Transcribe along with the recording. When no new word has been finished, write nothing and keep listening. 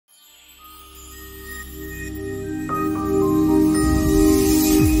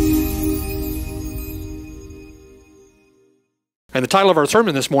And the title of our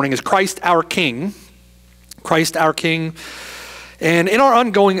sermon this morning is Christ Our King. Christ Our King. And in our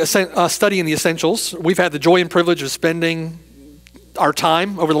ongoing study in the Essentials, we've had the joy and privilege of spending our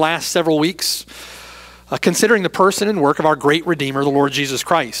time over the last several weeks considering the person and work of our great Redeemer, the Lord Jesus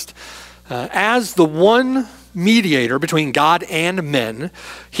Christ. As the one mediator between God and men,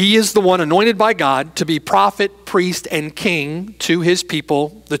 he is the one anointed by God to be prophet, priest, and king to his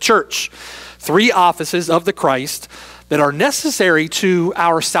people, the church. Three offices of the Christ that are necessary to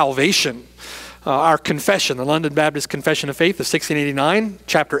our salvation. Our confession, the London Baptist Confession of Faith of 1689,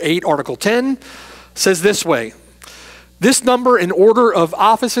 chapter 8, article 10, says this way: this number and order of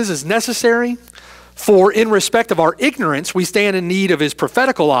offices is necessary, for in respect of our ignorance, we stand in need of his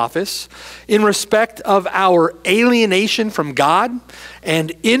prophetical office, in respect of our alienation from God,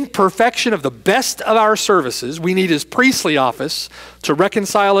 and imperfection of the best of our services, we need his priestly office to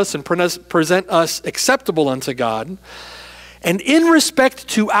reconcile us and present us acceptable unto God. And in respect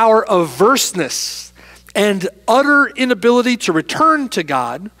to our averseness and utter inability to return to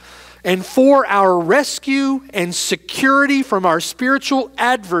God, and for our rescue and security from our spiritual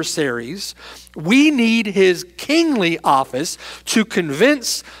adversaries, we need his kingly office to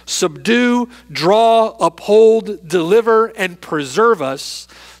convince, subdue, draw, uphold, deliver, and preserve us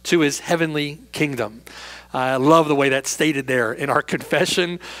to his heavenly kingdom. I love the way that's stated there in our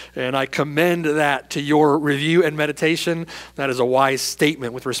confession, and I commend that to your review and meditation. That is a wise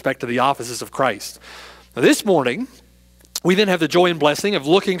statement with respect to the offices of Christ. Now, this morning, we then have the joy and blessing of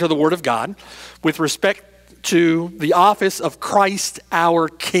looking to the Word of God with respect to the office of Christ our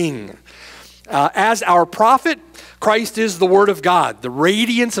King. As our prophet, Christ is the Word of God, the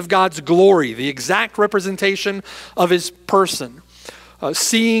radiance of God's glory, the exact representation of his person.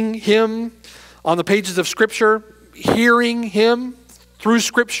 Seeing him on the pages of Scripture, hearing him through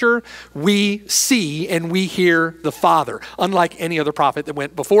Scripture, we see and we hear the Father, unlike any other prophet that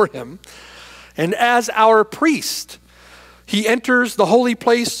went before him. And as our priest, he enters the holy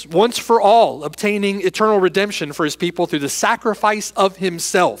place once for all, obtaining eternal redemption for his people through the sacrifice of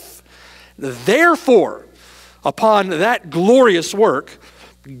himself. Therefore, upon that glorious work,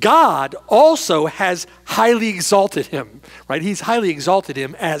 God also has highly exalted him, right? He's highly exalted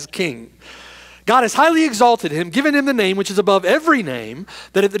him as king. God has highly exalted him, given him the name which is above every name,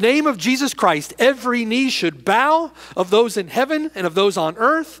 that at the name of Jesus Christ every knee should bow, of those in heaven and of those on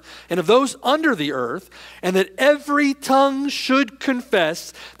earth and of those under the earth, and that every tongue should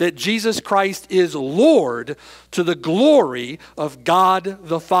confess that Jesus Christ is Lord, to the glory of God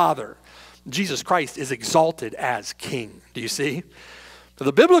the Father. Jesus Christ is exalted as king. Do you see?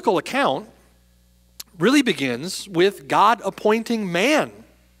 The biblical account really begins with God appointing man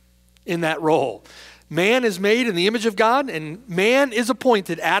in that role. Man is made in the image of God, and man is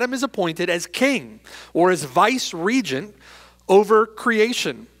appointed, Adam is appointed as king or as vice regent over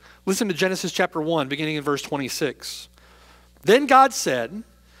creation. Listen to Genesis chapter 1, beginning in verse 26. Then God said,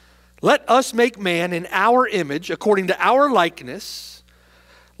 "Let us make man in our image, according to our likeness.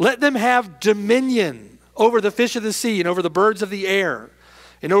 Let them have dominion over the fish of the sea and over the birds of the air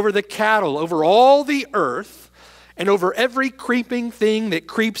and over the cattle, over all the earth, and over every creeping thing that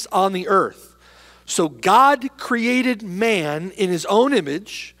creeps on the earth." So God created man in his own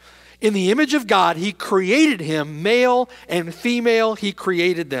image. In the image of God, he created him, male and female, he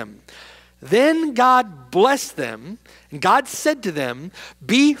created them. Then God blessed them, and God said to them,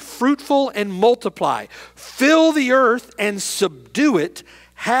 "Be fruitful and multiply. Fill the earth and subdue it.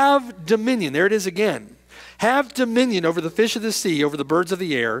 Have dominion." There it is again. "Have dominion over the fish of the sea, over the birds of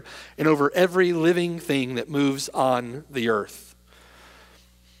the air, and over every living thing that moves on the earth."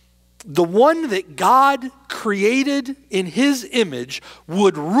 The one that God created in his image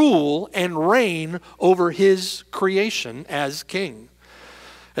would rule and reign over his creation as king.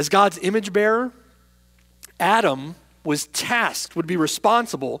 As God's image bearer, Adam was tasked, would be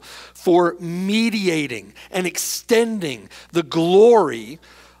responsible for mediating and extending the glory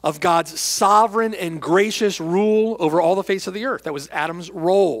of God's sovereign and gracious rule over all the face of the earth. That was Adam's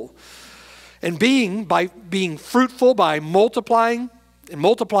role. And by being fruitful, by multiplying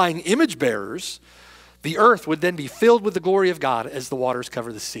image bearers, the earth would then be filled with the glory of God as the waters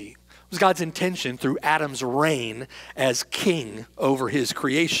cover the sea. It was God's intention through Adam's reign as king over his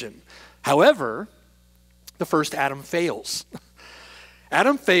creation. However, the first Adam fails.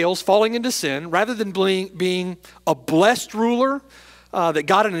 Adam fails, falling into sin. Rather than being a blessed ruler that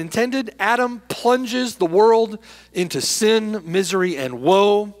God had intended, Adam plunges the world into sin, misery, and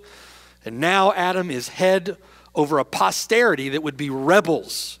woe. And now Adam is head over a posterity that would be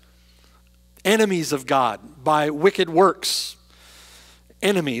rebels, enemies of God by wicked works,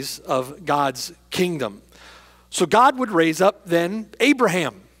 enemies of God's kingdom. So God would raise up then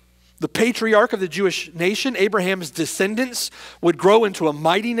Abraham, the patriarch of the Jewish nation. Abraham's descendants would grow into a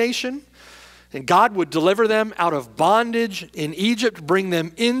mighty nation, and God would deliver them out of bondage in Egypt, bring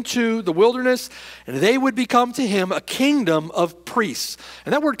them into the wilderness, and they would become to him a kingdom of priests.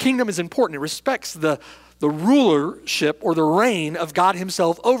 And that word kingdom is important. It respects the rulership or the reign of God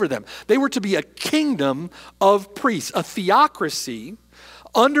himself over them. They were to be a kingdom of priests, a theocracy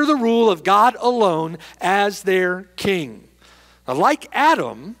under the rule of God alone as their king. Now, like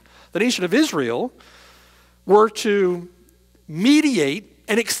Adam, the nation of Israel were to mediate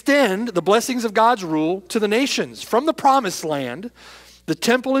and extend the blessings of God's rule to the nations. From the promised land, the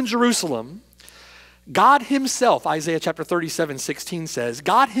temple in Jerusalem, God himself, Isaiah chapter 37:16 says,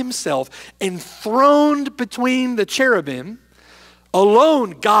 God himself enthroned between the cherubim,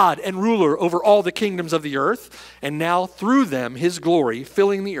 alone God and ruler over all the kingdoms of the earth, and now through them his glory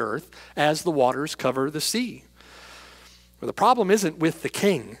filling the earth as the waters cover the sea. Well, the problem isn't with the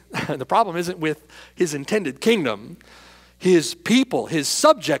king. The problem isn't with his intended kingdom. His people, his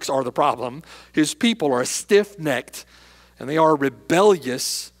subjects are the problem. His people are stiff-necked, and they are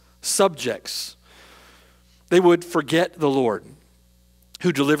rebellious subjects. They would forget the Lord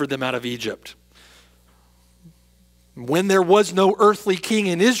who delivered them out of Egypt. When there was no earthly king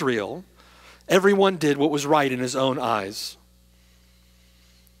in Israel, everyone did what was right in his own eyes.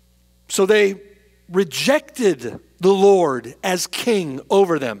 So they rejected the Lord as king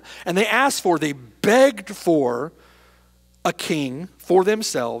over them, and they begged for a king for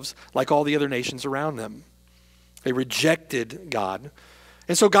themselves like all the other nations around them. They rejected God.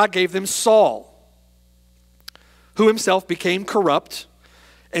 And so God gave them Saul, who himself became corrupt,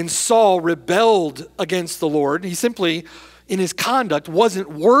 and Saul rebelled against the Lord. He simply, in his conduct,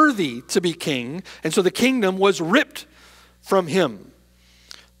 wasn't worthy to be king, and so the kingdom was ripped from him.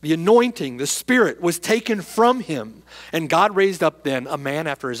 The anointing, the spirit was taken from him, and God raised up then a man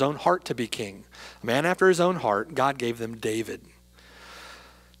after his own heart to be king. A man after his own heart, God gave them David.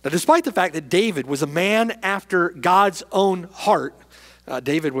 Now, despite the fact that David was a man after God's own heart,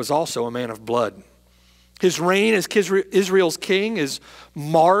 David was also a man of blood. His reign as Israel's king is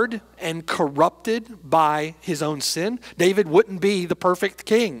marred and corrupted by his own sin. David wouldn't be the perfect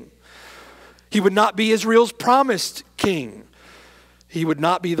king. He would not be Israel's promised king. He would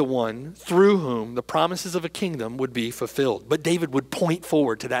not be the one through whom the promises of a kingdom would be fulfilled. But David would point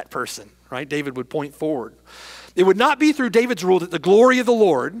forward to that person, right? David would point forward. It would not be through David's rule that the glory of the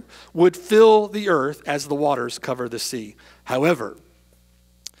Lord would fill the earth as the waters cover the sea. However,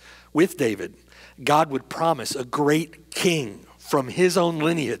 with David, God would promise a great king from his own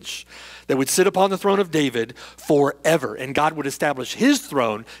lineage that would sit upon the throne of David forever. And God would establish his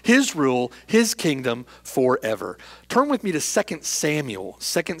throne, his rule, his kingdom forever. Turn with me to 2 Samuel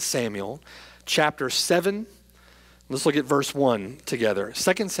chapter 7. Let's look at verse 1 together.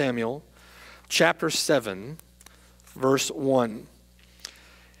 2 Samuel chapter 7, verse 1.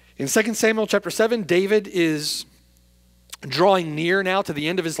 In 2 Samuel chapter 7, David is drawing near now to the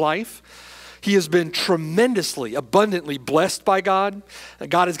end of his life. He has been tremendously, abundantly blessed by God.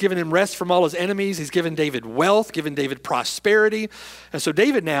 God has given him rest from all his enemies. He's given David wealth, given David prosperity. And so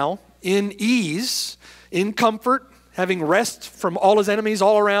David now, in ease, in comfort, having rest from all his enemies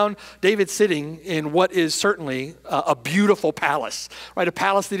all around, David sitting in what is certainly a beautiful palace, right? A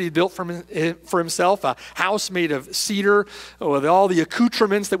palace that he built for himself, a house made of cedar with all the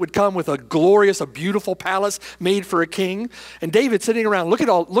accoutrements that would come with a glorious, a beautiful palace made for a king. And David sitting around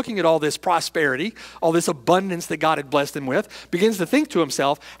looking at all this prosperity, all this abundance that God had blessed him with, begins to think to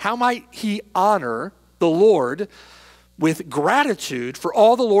himself, how might he honor the Lord with gratitude for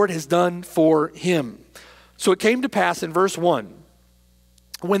all the Lord has done for him? So it came to pass in verse 1,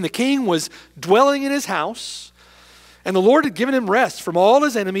 when the king was dwelling in his house, and the Lord had given him rest from all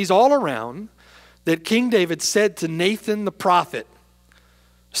his enemies all around, that King David said to Nathan the prophet,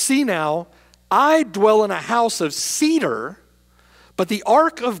 "See now, I dwell in a house of cedar, but the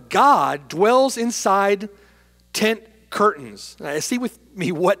ark of God dwells inside tent curtains." Now, see with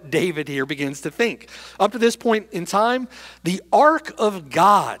me what David here begins to think. Up to this point in time, the ark of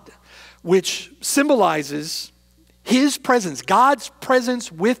God, which symbolizes his presence, God's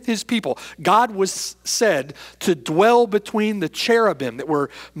presence with his people. God was said to dwell between the cherubim that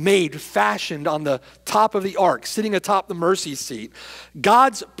were fashioned on the top of the ark, sitting atop the mercy seat.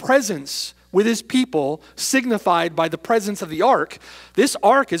 God's presence with his people signified by the presence of the ark. This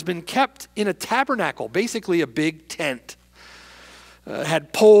ark has been kept in a tabernacle, basically a big tent.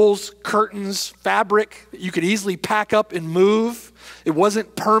 Had poles, curtains, fabric that you could easily pack up and move. It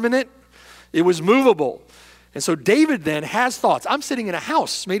wasn't permanent. It was movable. And so David then has thoughts. I'm sitting in a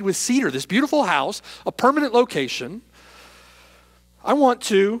house made with cedar, this beautiful house, a permanent location. I want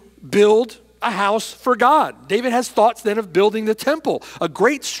to build a house for God. David has thoughts then of building the temple, a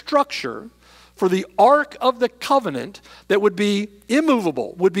great structure for the Ark of the Covenant that would be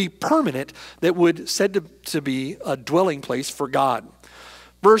immovable, would be permanent, that would said to be a dwelling place for God.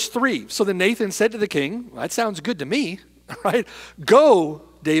 Verse 3, so then Nathan said to the king, that sounds good to me, right? Go,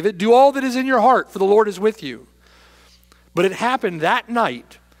 David, do all that is in your heart, for the Lord is with you. But it happened that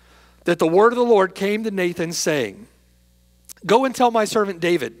night that the word of the Lord came to Nathan, saying, go and tell my servant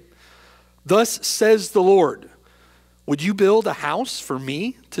David, thus says the Lord, would you build a house for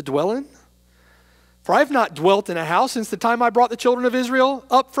me to dwell in? For I have not dwelt in a house since the time I brought the children of Israel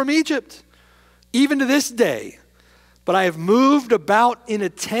up from Egypt, even to this day. But I have moved about in a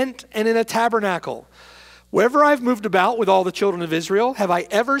tent and in a tabernacle. Wherever I've moved about with all the children of Israel, have I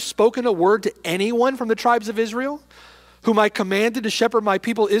ever spoken a word to anyone from the tribes of Israel, whom I commanded to shepherd my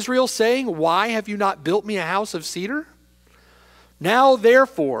people Israel, saying, why have you not built me a house of cedar? Now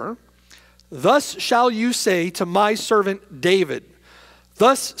therefore, thus shall you say to my servant David,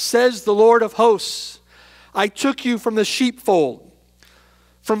 thus says the Lord of hosts, I took you from the sheepfold,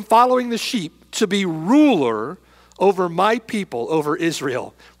 from following the sheep, to be ruler over my people, over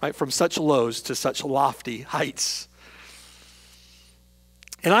Israel, right? From such lows to such lofty heights.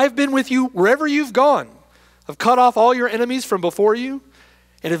 And I've been with you wherever you've gone. I've cut off all your enemies from before you,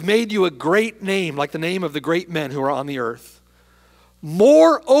 and have made you a great name, like the name of the great men who are on the earth.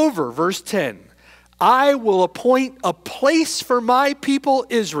 Moreover, verse 10, I will appoint a place for my people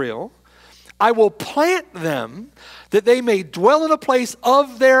Israel. I will plant them that they may dwell in a place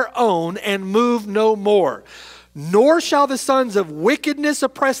of their own and move no more. Nor shall the sons of wickedness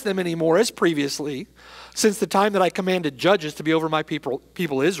oppress them anymore as previously, since the time that I commanded judges to be over my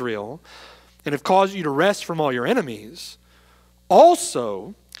people Israel, and have caused you to rest from all your enemies.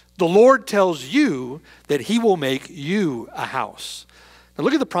 Also, the Lord tells you that he will make you a house. Now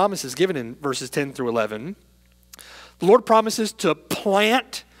look at the promises given in verses 10 through 11. The Lord promises to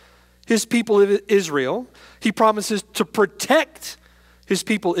plant his people Israel. He promises to protect his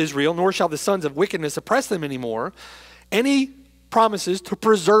people Israel, nor shall the sons of wickedness oppress them anymore. And he promises to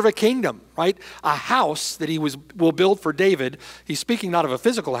preserve a kingdom, right? A house that he will build for David. He's speaking not of a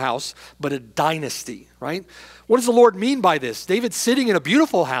physical house, but a dynasty, right? What does the Lord mean by this? David's sitting in a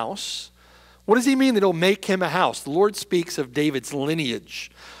beautiful house. What does he mean that he'll make him a house? The Lord speaks of David's lineage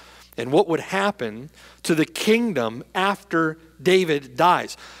and what would happen to the kingdom after David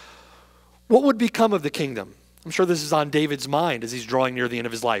dies. What would become of the kingdom? I'm sure this is on David's mind as he's drawing near the end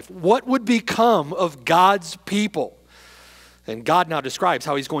of his life. What would become of God's people? And God now describes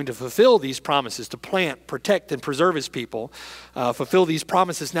how he's going to fulfill these promises to plant, protect, and preserve his people. Fulfill these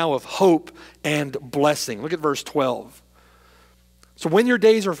promises now of hope and blessing. Look at verse 12. So when your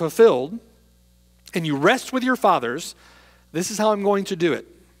days are fulfilled and you rest with your fathers, this is how I'm going to do it,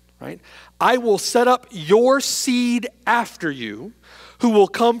 right? I will set up your seed after you, who will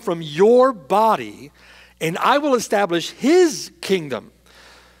come from your body, and I will establish his kingdom.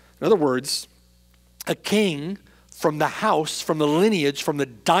 In other words, a king from the house, from the lineage, from the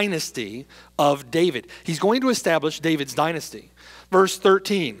dynasty of David. He's going to establish David's dynasty. Verse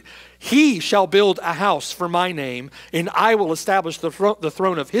 13, he shall build a house for my name, and I will establish the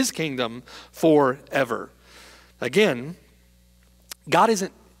throne of his kingdom forever. Again, God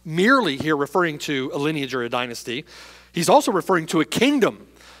isn't merely here referring to a lineage or a dynasty. He's also referring to a kingdom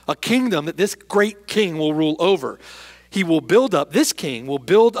that this great king will rule over. He will build up, this king will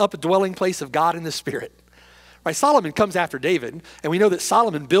build up a dwelling place of God in the Spirit. Right? Solomon comes after David, and we know that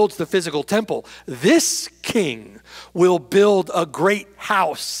Solomon builds the physical temple. This king will build a great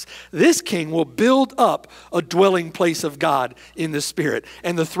house. This king will build up a dwelling place of God in the Spirit.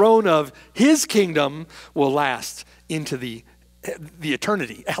 And the throne of his kingdom will last into the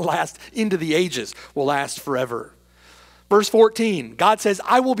eternity, last into the ages, will last forever. Verse 14, God says,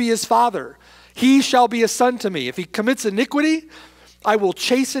 I will be his father. He shall be a son to me. If he commits iniquity, I will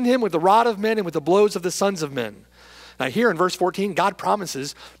chasten him with the rod of men and with the blows of the sons of men. Now here in verse 14, God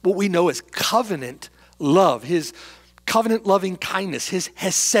promises what we know as covenant love, his covenant loving kindness, his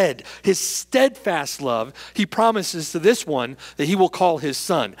hesed, his steadfast love. He promises to this one that he will call his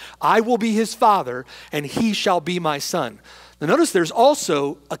son. I will be his father, and he shall be my son. Now notice there's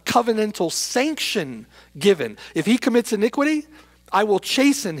also a covenantal sanction given. If he commits iniquity, I will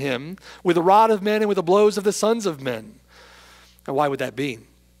chasten him with the rod of men and with the blows of the sons of men. Now why would that be?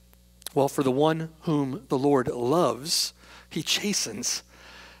 Well, for the one whom the Lord loves, he chastens.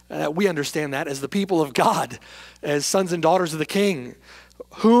 We understand that as the people of God, as sons and daughters of the King.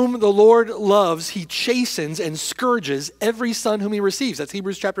 whom the Lord loves, he chastens and scourges every son whom he receives. That's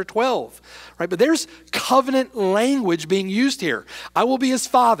Hebrews chapter 12, right? But there's covenant language being used here. I will be his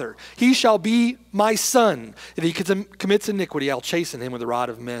father. He shall be my son. If he commits iniquity, I'll chasten him with the rod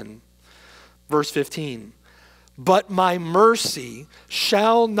of men. Verse 15, but my mercy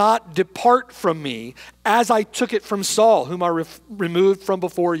shall not depart from me as I took it from Saul, whom I removed from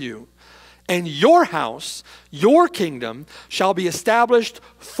before you. And your house, your kingdom, shall be established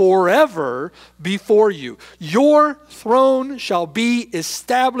forever before you. Your throne shall be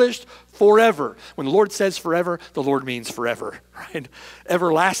established forever. When the Lord says forever, the Lord means forever, right?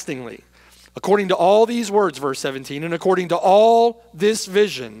 Everlastingly. According to all these words, verse 17, and according to all this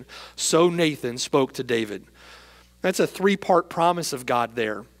vision, so Nathan spoke to David. That's a three-part promise of God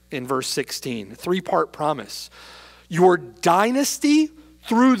there in verse 16. Three-part promise. Your dynasty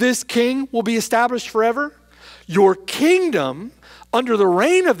through this king will be established forever. Your kingdom under the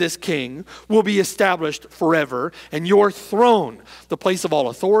reign of this king will be established forever. And your throne, the place of all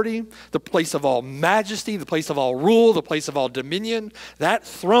authority, the place of all majesty, the place of all rule, the place of all dominion, that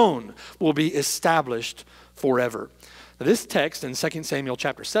throne will be established forever. Now, this text in 2 Samuel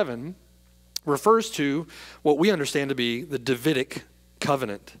chapter 7 refers to what we understand to be the Davidic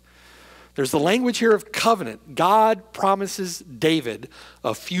covenant. There's the language here of covenant. God promises David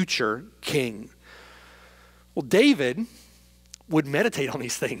a future king. Well, David would meditate on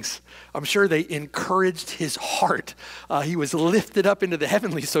these things. I'm sure they encouraged his heart. He was lifted up into the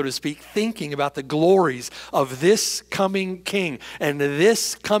heavenly, so to speak, thinking about the glories of this coming king and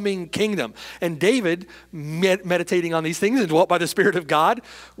this coming kingdom. And David, meditating on these things and dwelt by the Spirit of God,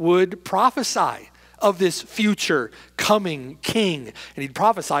 would prophesy of this future coming king. And he'd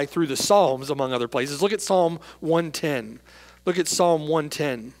prophesy through the Psalms, among other places. Look at Psalm 110. Look at Psalm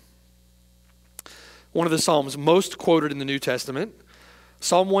 110. One of the Psalms most quoted in the New Testament.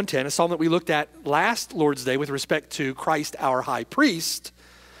 Psalm 110, a psalm that we looked at last Lord's Day with respect to Christ our high priest.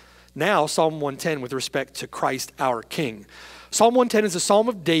 Now Psalm 110 with respect to Christ our king. Psalm 110 is a psalm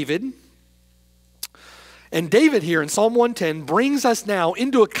of David. And David here in Psalm 110 brings us now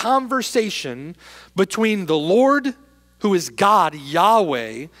into a conversation between the Lord, who is God,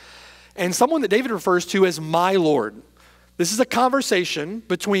 Yahweh, and someone that David refers to as my Lord. This is a conversation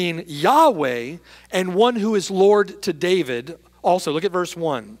between Yahweh and one who is Lord to David. Also, look at verse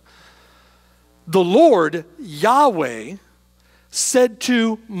 1. The Lord, Yahweh, said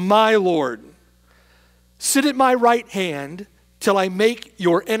to my Lord, sit at my right hand till I make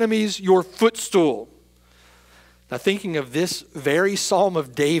your enemies your footstool. Now, thinking of this very psalm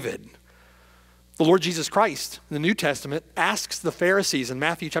of David, the Lord Jesus Christ in the New Testament asks the Pharisees in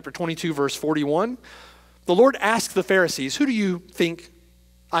Matthew chapter 22, verse 41, the Lord asks the Pharisees, who do you think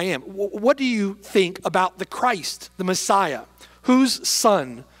I am? What do you think about the Christ, the Messiah? Whose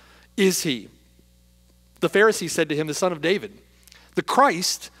son is he? The Pharisees said to him, the son of David. The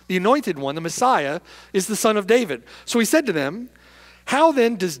Christ, the anointed one, the Messiah, is the son of David. So he said to them, how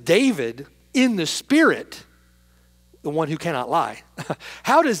then does David in the Spirit, the one who cannot lie,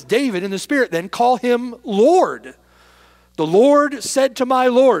 how does David in the Spirit then call him Lord? The Lord said to my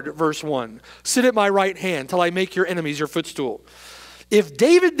Lord, verse 1, sit at my right hand till I make your enemies your footstool. If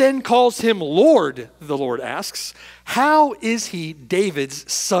David then calls him Lord, the Lord asks, how is he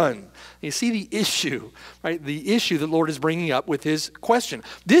David's son? You see the issue, right? The issue that the Lord is bringing up with his question.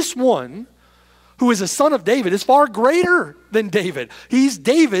 This one who is a son of David is far greater than David. He's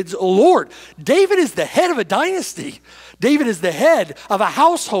David's Lord. David is the head of a dynasty. David is the head of a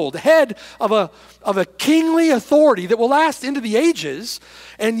household, head of a kingly authority that will last into the ages.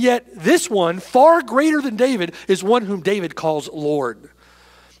 And yet this one, far greater than David, is one whom David calls Lord.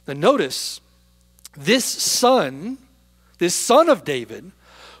 And notice, this son of David,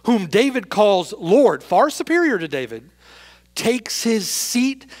 whom David calls Lord, far superior to David, takes his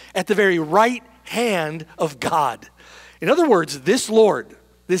seat at the very right hand of God. In other words, this Lord,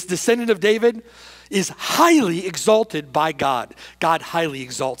 this descendant of David, is highly exalted by God. God highly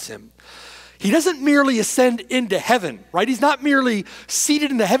exalts him. He doesn't merely ascend into heaven, right? He's not merely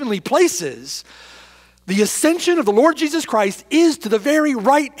seated in the heavenly places. The ascension of the Lord Jesus Christ is to the very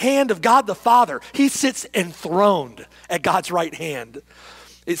right hand of God the Father. He sits enthroned at God's right hand.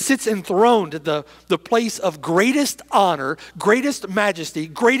 It sits enthroned at the place of greatest honor, greatest majesty,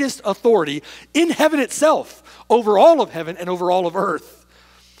 greatest authority in heaven itself, over all of heaven and over all of earth.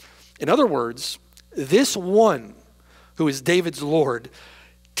 In other words, this one who is David's Lord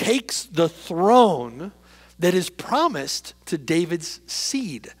takes the throne that is promised to David's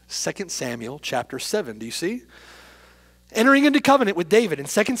seed. 2 Samuel chapter 7, do you see? entering into covenant with David. In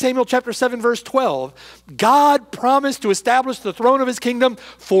 2 Samuel chapter 7, verse 12, God promised to establish the throne of his kingdom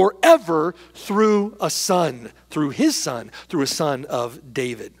forever through a son, through his son, through a son of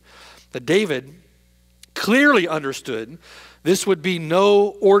David. That David clearly understood this would be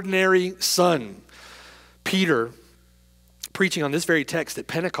no ordinary son. Peter, preaching on this very text at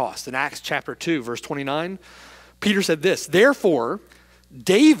Pentecost in Acts chapter 2, verse 29, Peter said this, "Therefore,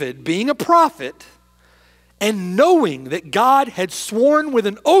 David, being a prophet, and knowing that God had sworn with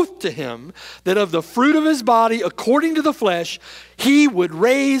an oath to him that of the fruit of his body, according to the flesh, he would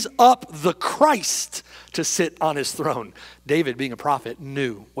raise up the Christ to sit on his throne." David, being a prophet,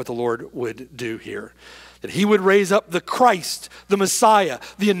 knew what the Lord would do here. That he would raise up the Christ, the Messiah,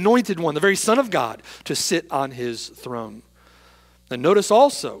 the anointed one, the very Son of God, to sit on his throne. And notice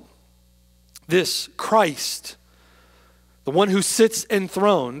also, this Christ, the one who sits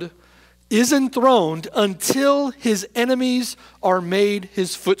enthroned, is enthroned until his enemies are made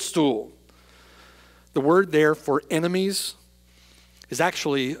his footstool. The word there for enemies is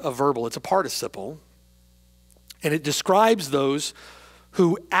actually a verbal. It's a participle. And it describes those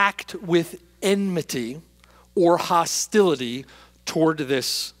who act with enmity or hostility toward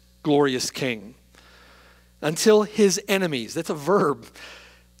this glorious king. Until his enemies, that's a verb.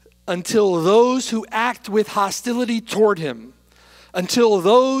 Until those who act with hostility toward him, until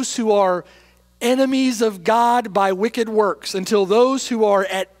those who are enemies of God by wicked works, until those who are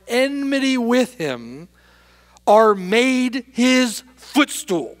at enmity with him are made his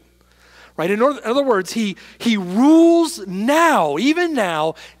footstool. Right? In other words, he rules now, even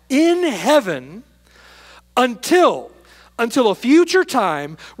now, in heaven until a future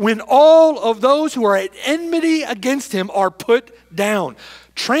time when all of those who are at enmity against him are put down,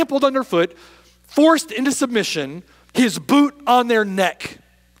 trampled underfoot, forced into submission, his boot on their neck,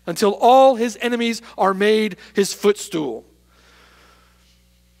 until all his enemies are made his footstool.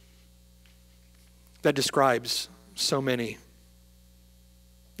 That describes so many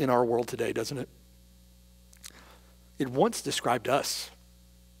in our world today, doesn't it? It once described us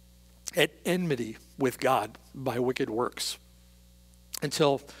at enmity with God by wicked works,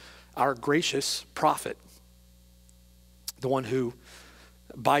 until our gracious prophet, the one who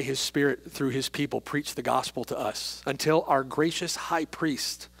by his Spirit through his people preached the gospel to us, until our gracious high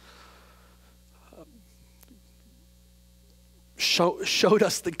priest showed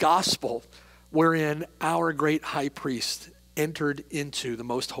us the gospel wherein our great high priest entered into the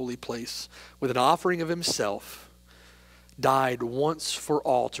most holy place with an offering of himself, died once for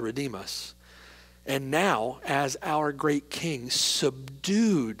all to redeem us. And now, as our great king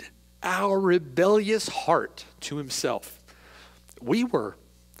subdued our rebellious heart to himself, we were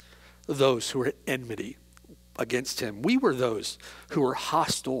those who were at enmity against him. We were those who were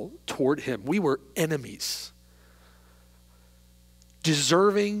hostile toward him. We were enemies,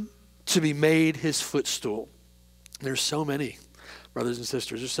 deserving to be made his footstool. There's so many, brothers and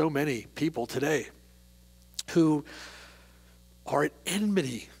sisters, there's so many people today who are at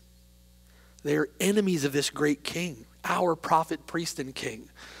enmity. They are enemies of this great king, our prophet, priest, and king.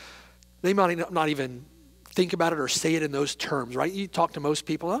 They might not even think about it or say it in those terms, right? You talk to most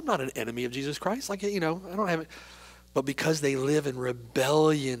people, I'm not an enemy of Jesus Christ. Like, I don't have it. But because they live in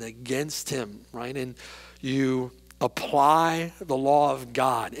rebellion against him, right? And you apply the law of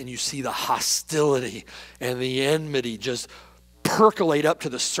God and you see the hostility and the enmity just percolate up to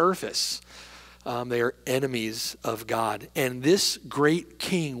the surface. They are enemies of God. And this great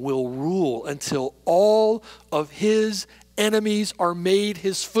king will rule until all of his enemies are made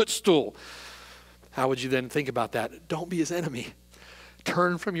his footstool. How would you then think about that? Don't be his enemy.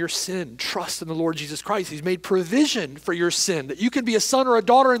 Turn from your sin. Trust in the Lord Jesus Christ. He's made provision for your sin, that you can be a son or a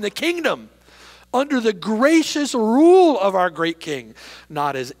daughter in the kingdom under the gracious rule of our great king,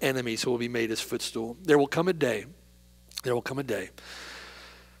 not as enemies who will be made his footstool. There will come a day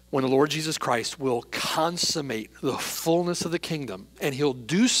when the Lord Jesus Christ will consummate the fullness of the kingdom, and he'll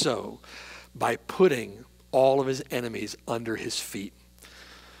do so by putting all of his enemies under his feet.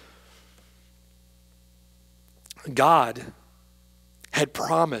 God had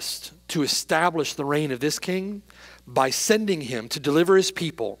promised to establish the reign of this king by sending him to deliver his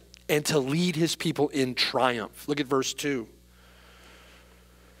people and to lead his people in triumph. Look at verse 2.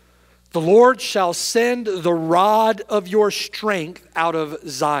 The Lord shall send the rod of your strength out of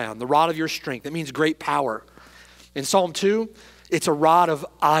Zion. The rod of your strength. That means great power. In Psalm 2, it's a rod of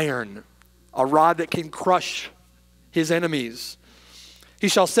iron, a rod that can crush his enemies. He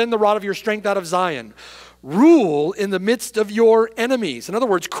shall send the rod of your strength out of Zion. Rule in the midst of your enemies. In other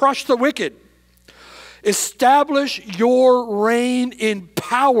words, crush the wicked. Establish your reign in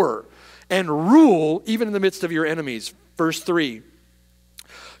power and rule even in the midst of your enemies. Verse 3,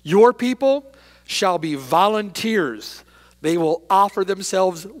 your people shall be volunteers. They will offer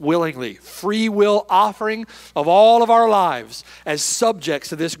themselves willingly. Free will offering of all of our lives as subjects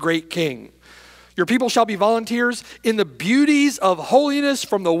to this great king. Your people shall be volunteers in the beauties of holiness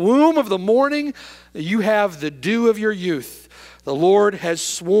from the womb of the morning. You have the dew of your youth. The Lord has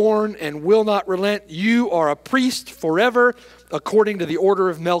sworn and will not relent. You are a priest forever according to the order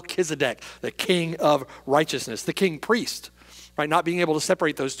of Melchizedek, the king of righteousness, the king priest, right? Not being able to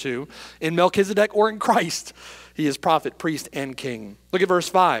separate those two in Melchizedek or in Christ. He is prophet, priest, and king. Look at verse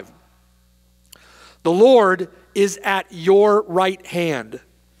 5. The Lord is at your right hand.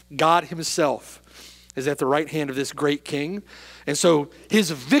 God himself is at the right hand of this great king. And so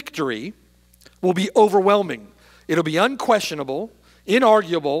his victory will be overwhelming. It'll be unquestionable,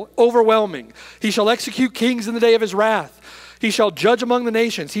 inarguable, overwhelming. He shall execute kings in the day of his wrath. He shall judge among the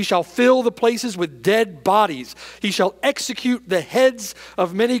nations. He shall fill the places with dead bodies. He shall execute the heads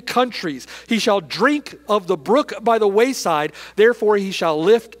of many countries. He shall drink of the brook by the wayside. Therefore he shall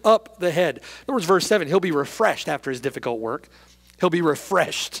lift up the head. In other words, verse 7, he'll be refreshed after his difficult work. He'll be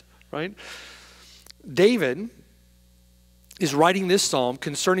refreshed, right? David is writing this psalm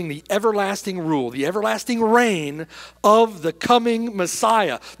concerning the everlasting rule, the everlasting reign of the coming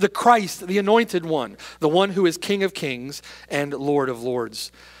Messiah, the Christ, the anointed one, the one who is King of kings and Lord of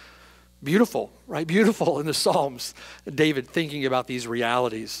lords. Beautiful, right? Beautiful in the Psalms, David thinking about these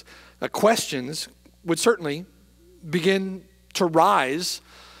realities. Questions would certainly begin to rise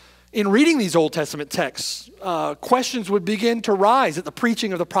in reading these Old Testament texts. Questions would begin to rise at the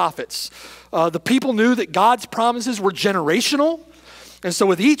preaching of the prophets. The people knew that God's promises were generational. And so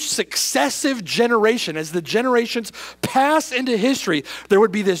with each successive generation, as the generations pass into history, there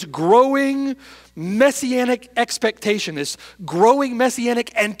would be this growing messianic expectation, this growing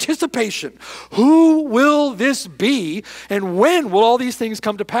messianic anticipation. Who will this be? And when will all these things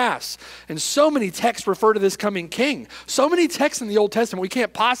come to pass? And so many texts refer to this coming king. So many texts in the Old Testament, we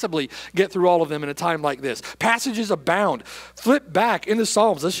can't possibly get through all of them in a time like this. Passages abound. Flip back in the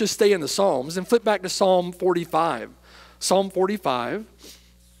Psalms. Let's just stay in the Psalms and flip back to Psalm 45. Psalm 45.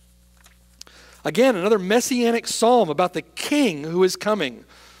 Again, another messianic psalm about the king who is coming.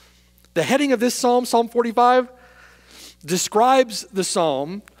 The heading of this psalm, Psalm 45, describes the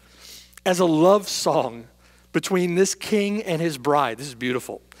psalm as a love song between this king and his bride. This is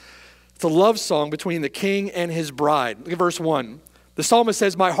beautiful. It's a love song between the king and his bride. Look at verse 1. The psalmist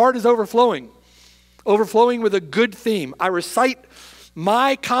says, my heart is overflowing with a good theme. I recite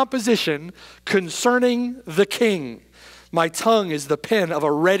my composition concerning the king. My tongue is the pen of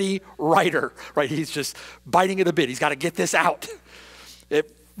a ready writer, right? He's just biting at the bit. He's got to get this out.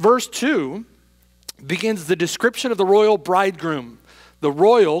 Verse 2 begins the description of the royal bridegroom, the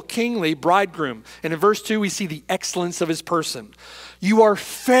royal kingly bridegroom. And in verse 2, we see the excellence of his person. You are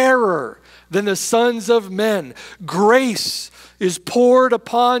fairer than the sons of men. Grace is poured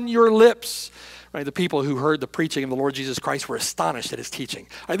upon your lips. Right, the people who heard the preaching of the Lord Jesus Christ were astonished at his teaching.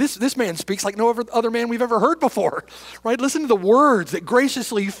 Right, this man speaks like no other man we've ever heard before. Right, listen to the words that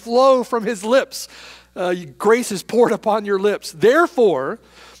graciously flow from his lips. Grace is poured upon your lips. Therefore,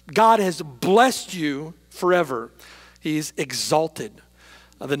 God has blessed you forever. He's exalted.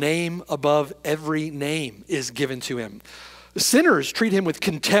 The name above every name is given to him. Sinners treat him with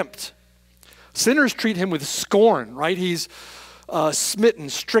contempt. Sinners treat him with scorn, right? He's smitten,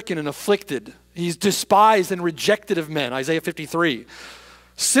 stricken, and afflicted. He's despised and rejected of men, Isaiah 53.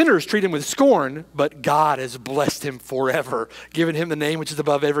 Sinners treat him with scorn, but God has blessed him forever, given him the name which is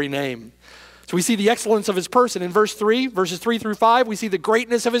above every name. So we see the excellence of his person. In verses 3 through 5, we see the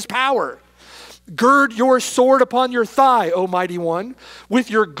greatness of his power. Gird your sword upon your thigh, O mighty one,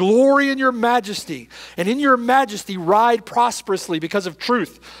 with your glory and your majesty. And in your majesty ride prosperously because of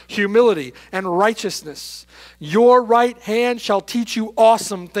truth, humility, and righteousness. Your right hand shall teach you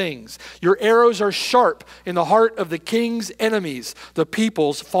awesome things. Your arrows are sharp in the heart of the king's enemies. The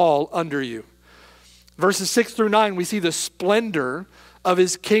peoples fall under you. Verses 6 through 9, we see the splendor of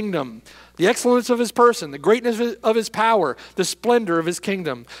his kingdom, the excellence of his person, the greatness of his power, the splendor of his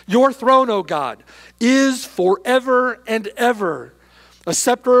kingdom. Your throne, O God, is forever and ever. A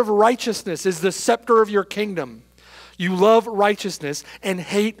scepter of righteousness is the scepter of your kingdom. You love righteousness and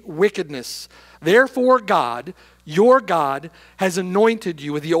hate wickedness. Therefore, God, your God, has anointed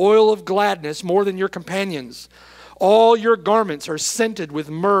you with the oil of gladness more than your companions. All your garments are scented with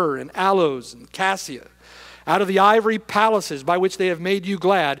myrrh and aloes and cassia. Out of the ivory palaces by which they have made you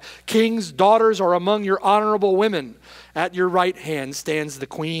glad, kings' daughters are among your honorable women. At your right hand stands the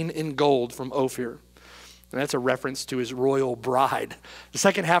queen in gold from Ophir. And that's a reference to his royal bride. The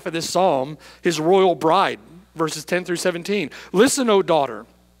second half of this psalm, his royal bride. verses 10 through 17. Listen, O daughter.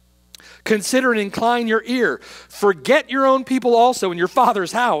 Consider and incline your ear. Forget your own people also in your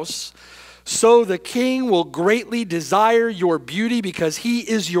father's house. So the king will greatly desire your beauty because he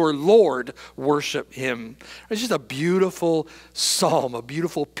is your Lord. Worship him. It's just a beautiful psalm, a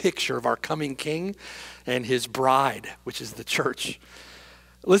beautiful picture of our coming king and his bride, which is the church.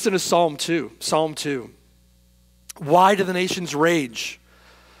 Listen to Psalm 2. Psalm 2. Why do the nations rage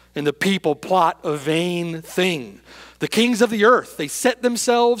and the people plot a vain thing? The kings of the earth, they set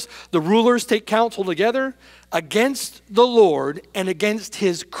themselves, the rulers take counsel together against the Lord and against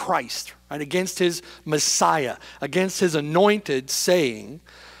his Christ, right? Against his Messiah, against his anointed, saying,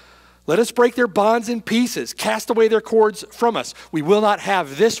 let us break their bonds in pieces, cast away their cords from us. We will not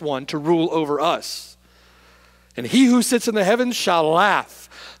have this one to rule over us. And he who sits in the heavens shall laugh.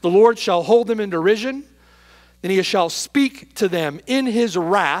 The Lord shall hold them in derision. Then he shall speak to them in his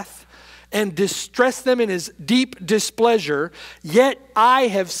wrath and distress them in his deep displeasure. Yet I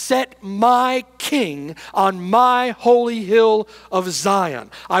have set my king on my holy hill of Zion.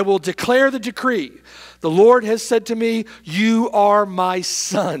 I will declare the decree. The Lord has said to me, you are my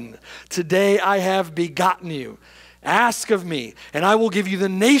son. Today I have begotten you. Ask of me, and I will give you the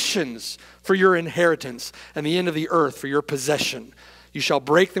nations for your inheritance and the end of the earth for your possession. You shall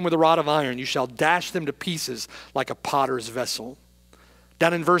break them with a rod of iron. You shall dash them to pieces like a potter's vessel.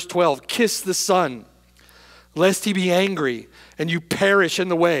 Down in verse 12, kiss the Son, lest he be angry and you perish in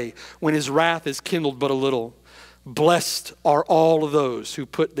the way when his wrath is kindled but a little. Blessed are all of those who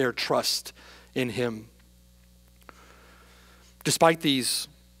put their trust in him. Despite these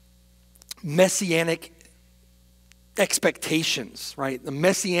messianic expectations, right? The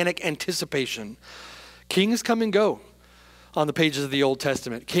messianic anticipation, kings come and go on the pages of the Old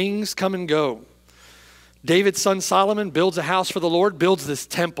Testament. Kings come and go. David's son Solomon builds a house for the Lord, builds this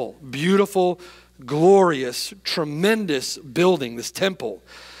temple. Beautiful, glorious, tremendous building, this temple.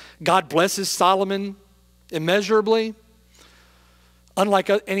 God blesses Solomon immeasurably,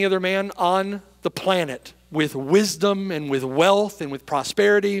 unlike any other man on the planet, with wisdom and with wealth and with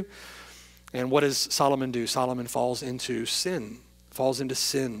prosperity. And what does Solomon do? Solomon falls into sin,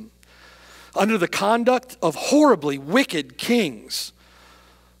 Under the conduct of horribly wicked kings,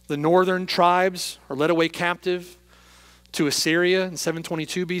 the northern tribes are led away captive to Assyria in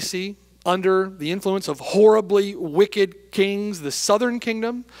 722 BC. Under the influence of horribly wicked kings, the southern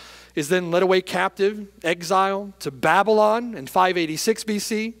kingdom is then led away captive, exile to Babylon in 586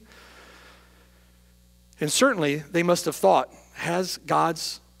 BC. And certainly they must have thought, has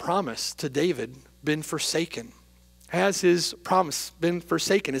God's promise to David been forsaken? Has his promise been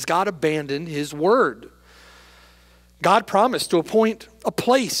forsaken? Has God abandoned his word? God promised to appoint a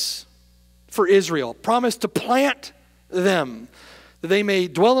place for Israel, promised to plant them, that they may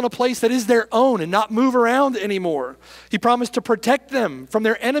dwell in a place that is their own and not move around anymore. He promised to protect them from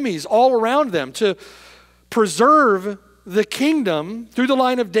their enemies all around them, to preserve the kingdom through the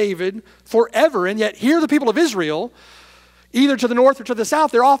line of David forever. And yet here the people of Israel, either to the north or to the south,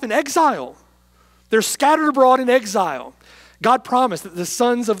 they're off in exile. They're scattered abroad in exile. God promised that the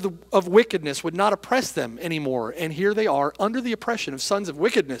sons of wickedness would not oppress them anymore. And here they are under the oppression of sons of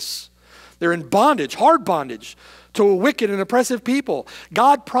wickedness. They're in bondage, hard bondage, to a wicked and oppressive people.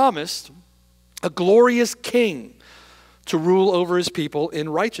 God promised a glorious king to rule over his people in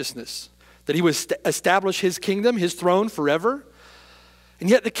righteousness, that he would establish his kingdom, his throne forever.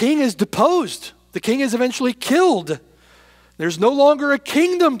 And yet the king is deposed. The king is eventually killed. There's no longer a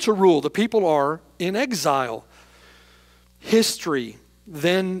kingdom to rule. The people are in exile. History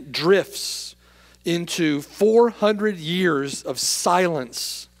then drifts into 400 years of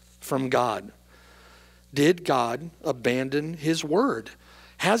silence from God. Did God abandon his word?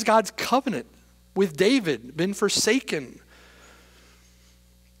 Has God's covenant with David been forsaken?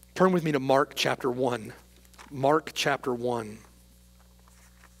 Turn with me to Mark chapter 1. Mark chapter 1.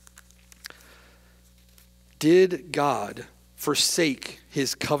 Did God forsake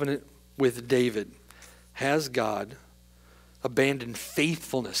his covenant with David? Has God abandoned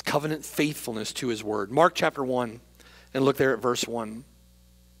faithfulness, covenant faithfulness to his word? Mark chapter 1, and look there at verse 1.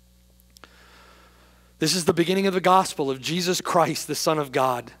 This is the beginning of the gospel of Jesus Christ, the Son of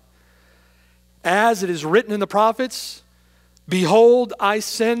God. As it is written in the prophets, behold, I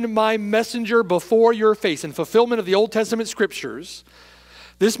send my messenger before your face. In fulfillment of the Old Testament scriptures,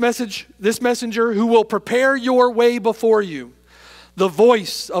 this messenger who will prepare your way before you. The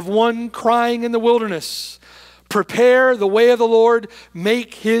voice of one crying in the wilderness, prepare the way of the Lord,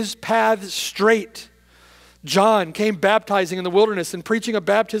 make his paths straight. John came baptizing in the wilderness and preaching a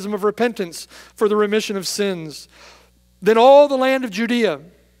baptism of repentance for the remission of sins. Then all the land of Judea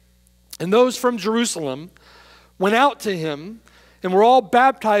and those from Jerusalem went out to him and were all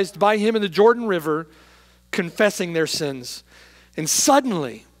baptized by him in the Jordan River, confessing their sins. And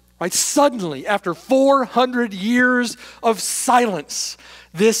suddenly, after 400 years of silence,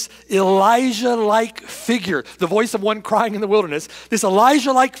 this Elijah-like figure, the voice of one crying in the wilderness, this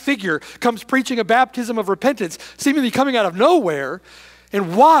Elijah-like figure comes preaching a baptism of repentance, seemingly coming out of nowhere.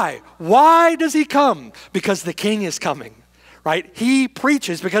 And why? Why does he come? Because the king is coming. Right? He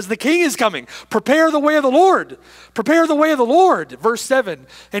preaches because the king is coming. Prepare the way of the Lord. Prepare the way of the Lord. Verse 7,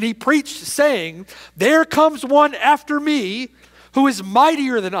 and he preached saying, there comes one after me who is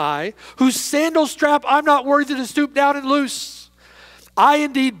mightier than I, whose sandal strap I'm not worthy to stoop down and loose. I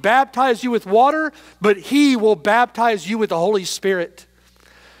indeed baptize you with water, but he will baptize you with the Holy Spirit.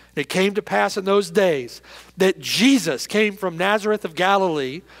 It came to pass in those days that Jesus came from Nazareth of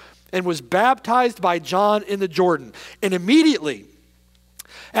Galilee and was baptized by John in the Jordan. And immediately,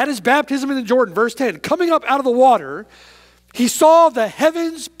 at his baptism in the Jordan, verse 10, coming up out of the water, he saw the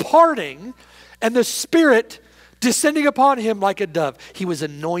heavens parting and the Spirit descending upon him like a dove. He was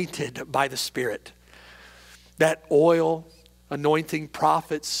anointed by the Spirit. That oil anointing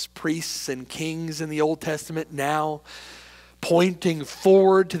prophets, priests, and kings in the Old Testament now pointing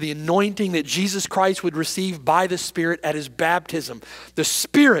forward to the anointing that Jesus Christ would receive by the Spirit at his baptism. The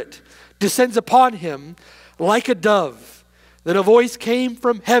Spirit descends upon him like a dove. Then a voice came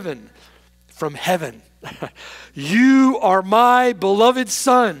from heaven. You are my beloved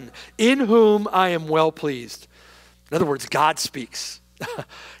Son, in whom I am well pleased. In other words, God speaks.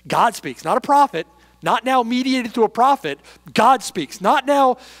 God speaks, not a prophet, not now mediated through a prophet. God speaks, not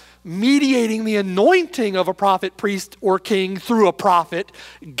now mediating the anointing of a prophet, priest, or king through a prophet.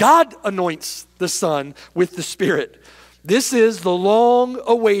 God anoints the Son with the Spirit. This is the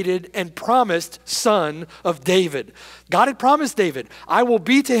long-awaited and promised Son of David. God had promised David, I will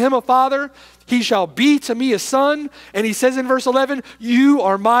be to him a father, he shall be to me a son. And he says in verse 11, you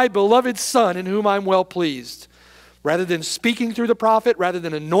are my beloved Son in whom I'm well pleased. Rather than speaking through the prophet, rather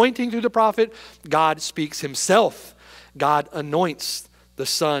than anointing through the prophet, God speaks himself. God anoints the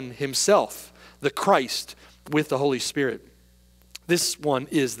Son himself, the Christ, with the Holy Spirit. This one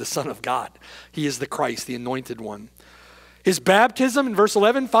is the Son of God. He is the Christ, the anointed one. His baptism in verse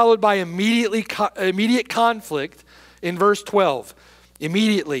 11 followed by immediate conflict in verse 12.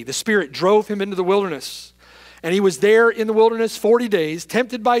 Immediately, the Spirit drove him into the wilderness. And he was there in the wilderness 40 days,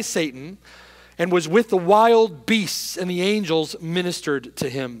 tempted by Satan, and was with the wild beasts, and the angels ministered to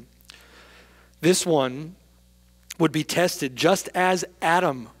him. This one would be tested just as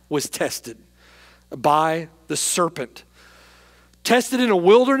Adam was tested by the serpent. Tested in a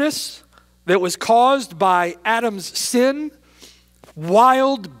wilderness that was caused by Adam's sin,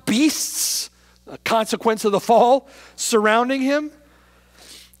 wild beasts, a consequence of the fall, surrounding him,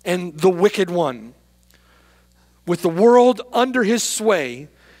 and the wicked one, with the world under his sway.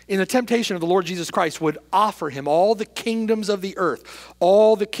 In the temptation of the Lord Jesus Christ would offer him all the kingdoms of the earth,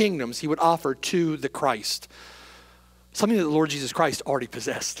 all the kingdoms he would offer to the Christ. Something that the Lord Jesus Christ already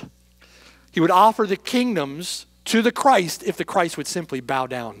possessed. He would offer the kingdoms to the Christ if the Christ would simply bow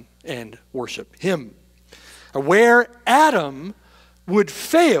down and worship him. Where Adam would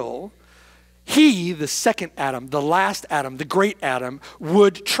fail, he, the second Adam, the last Adam, the great Adam,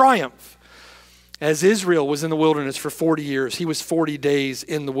 would triumph. As Israel was in the wilderness for 40 years, he was 40 days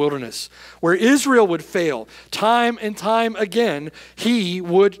in the wilderness. Where Israel would fail, time and time again, he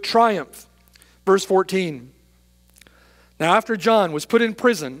would triumph. Verse 14. Now after John was put in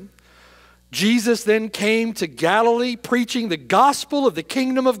prison, Jesus then came to Galilee preaching the gospel of the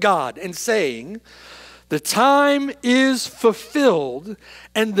kingdom of God and saying, the time is fulfilled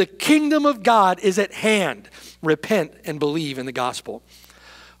and the kingdom of God is at hand. Repent and believe in the gospel.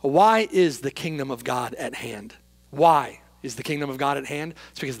 Why is the kingdom of God at hand? Why is the kingdom of God at hand?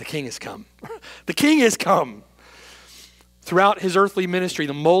 It's because the king has come. The king has come. Throughout his earthly ministry,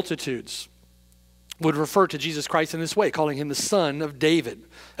 the multitudes would refer to Jesus Christ in this way, calling him the Son of David.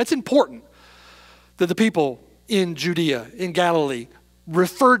 That's important that the people in Judea, in Galilee,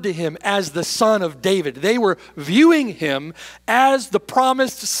 referred to him as the Son of David. They were viewing him as the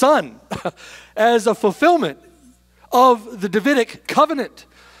promised son, as a fulfillment of the Davidic covenant,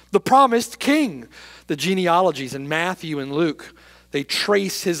 the promised king. The genealogies in Matthew and Luke, they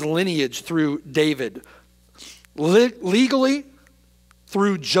trace his lineage through David. Legally,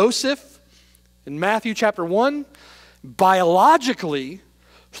 through Joseph in Matthew chapter 1, biologically,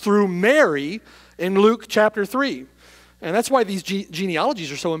 through Mary in Luke chapter 3. And that's why these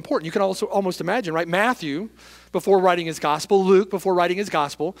genealogies are so important. You can also almost imagine, right? Matthew, before writing his gospel, Luke, before writing his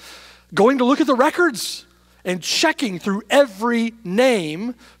gospel, going to look at the records and checking through every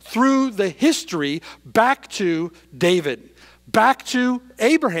name through the history back to David, back to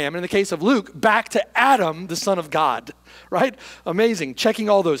Abraham, in the case of Luke, back to Adam, the son of God, right? Amazing. Checking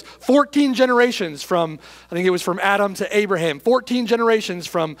all those. 14 generations from, I think it was from Adam to Abraham, 14 generations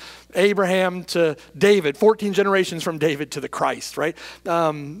from Abraham to David, 14 generations from David to the Christ, right?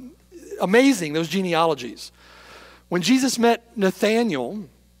 Amazing, those genealogies. When Jesus met Nathanael,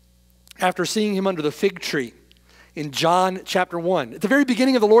 after seeing him under the fig tree in John chapter 1, at the very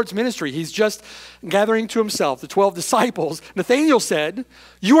beginning of the Lord's ministry, he's just gathering to himself the 12 disciples. Nathanael said,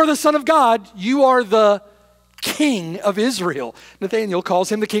 "You are the Son of God. You are the King of Israel." Nathanael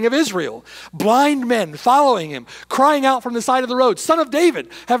calls him the King of Israel. Blind men following him, crying out from the side of the road, "Son of David,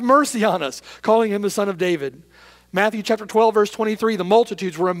 have mercy on us," calling him the Son of David. Matthew chapter 12, verse 23, the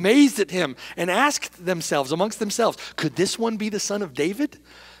multitudes were amazed at him and asked themselves, amongst themselves, "Could this one be the Son of David?"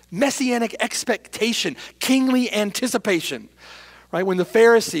 Messianic expectation, kingly anticipation, right? When the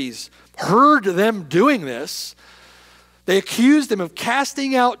Pharisees heard them doing this, they accused him of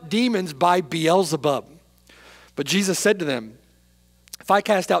casting out demons by Beelzebub. But Jesus said to them, "If I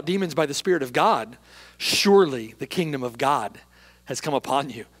cast out demons by the Spirit of God, surely the kingdom of God has come upon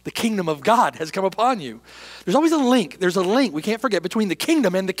you." The kingdom of God has come upon you. There's always a link. There's a link we can't forget between the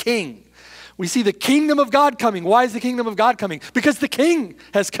kingdom and the king. We see the kingdom of God coming. Why is the kingdom of God coming? Because the king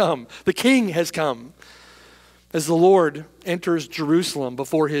has come. The king has come. As the Lord enters Jerusalem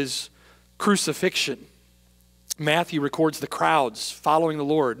before his crucifixion, Matthew records the crowds following the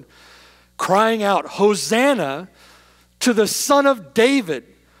Lord, crying out, "Hosanna to the Son of David.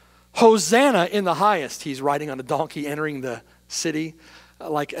 Hosanna in the highest." He's riding on a donkey, entering the city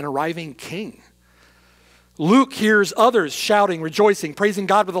like an arriving king. Luke hears others shouting, rejoicing, praising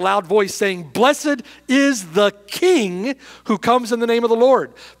God with a loud voice, saying, "Blessed is the King who comes in the name of the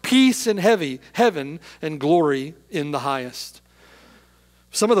Lord. Peace in heaven and glory in the highest."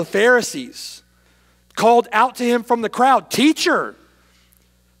 Some of the Pharisees called out to him from the crowd, "Teacher,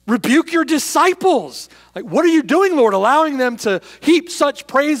 rebuke your disciples." Like, "What are you doing, Lord, allowing them to heap such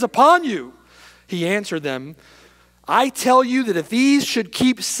praise upon you?" He answered them, "I tell you that if these should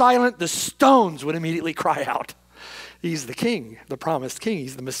keep silent, the stones would immediately cry out." He's the king, the promised king.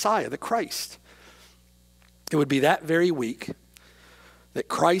 He's the Messiah, the Christ. It would be that very week that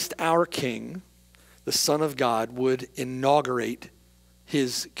Christ, our King, the Son of God, would inaugurate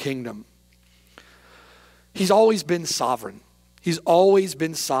his kingdom. He's always been sovereign. He's always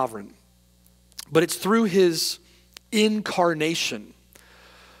been sovereign. But it's through his incarnation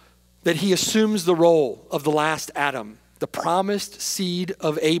that he assumes the role of the last Adam, the promised seed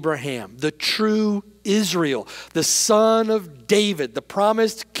of Abraham, the true Israel, the son of David, the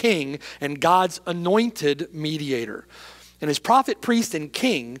promised king, and God's anointed mediator. And as prophet, priest, and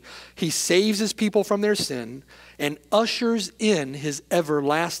king, he saves his people from their sin and ushers in his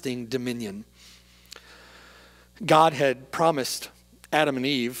everlasting dominion. God had promised Adam and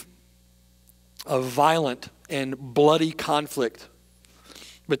Eve a violent and bloody conflict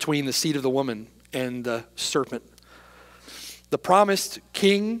between the seed of the woman and the serpent. The promised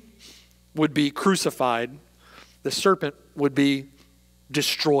king would be crucified. The serpent would be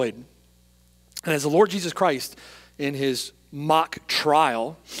destroyed. And as the Lord Jesus Christ, in his mock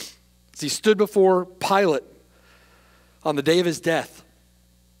trial, as he stood before Pilate on the day of his death,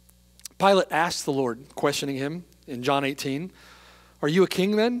 Pilate asked the Lord, questioning him in John 18, "Are you a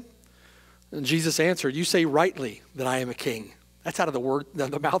king then?" And Jesus answered, "You say rightly that I am a king." That's out of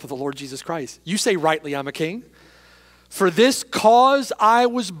the mouth of the Lord Jesus Christ. "You say rightly I'm a king. For this cause I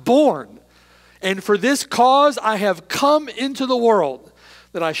was born, and for this cause I have come into the world,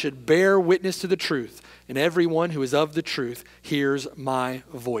 that I should bear witness to the truth. And everyone who is of the truth hears my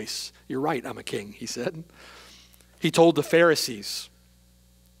voice." "You're right, I'm a king," he said. He told the Pharisees,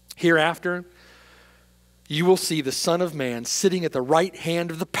 "Hereafter you will see the Son of Man sitting at the right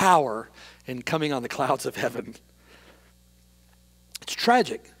hand of the power and coming on the clouds of heaven." It's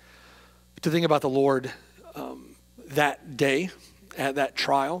tragic to think about the Lord that day at that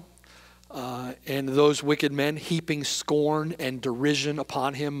trial and those wicked men heaping scorn and derision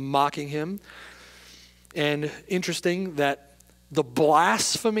upon him, mocking him. And interesting that the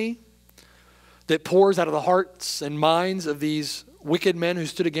blasphemy that pours out of the hearts and minds of these wicked men who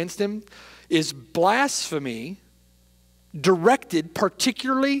stood against him is blasphemy directed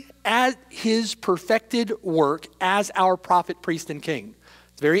particularly at his perfected work as our prophet, priest, and king.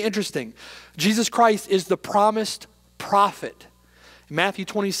 It's very interesting. Jesus Christ is the promised prophet. In Matthew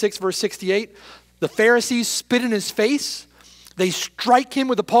 26, verse 68, the Pharisees spit in his face. They strike him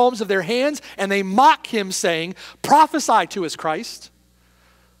with the palms of their hands, and they mock him, saying, "Prophesy to us, Christ."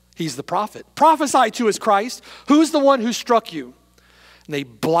 He's the prophet. Prophesy to us, Christ. Who's the one who struck you? And they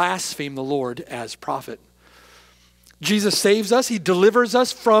blaspheme the Lord as prophet. Jesus saves us. He delivers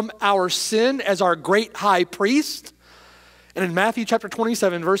us from our sin as our great high priest. And in Matthew chapter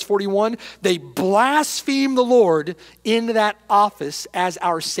 27, verse 41, they blaspheme the Lord in that office as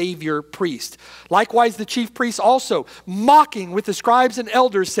our Savior priest. Likewise, the chief priests also, mocking with the scribes and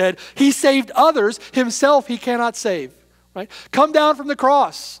elders, said, he saved others, himself he cannot save. Right? Come down from the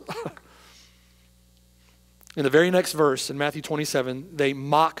cross. In the very next verse, in Matthew 27, they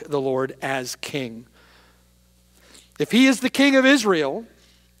mock the Lord as king. If he is the king of Israel,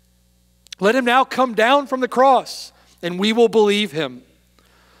 let him now come down from the cross, and we will believe him.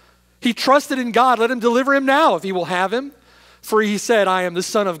 He trusted in God. Let him deliver him now if he will have him. For he said, I am the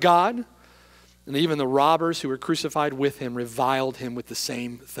Son of God. And even the robbers who were crucified with him reviled him with the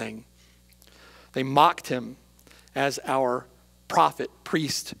same thing. They mocked him as our prophet,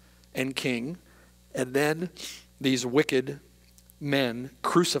 priest, and king. And then these wicked men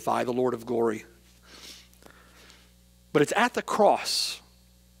crucify the Lord of glory. But it's at the cross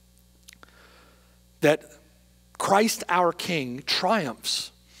that Christ our King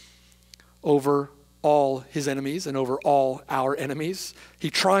triumphs over all his enemies and over all our enemies. He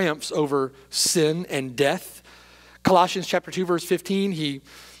triumphs over sin and death. Colossians chapter 2 verse 15, he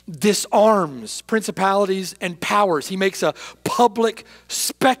disarms principalities and powers. He makes a public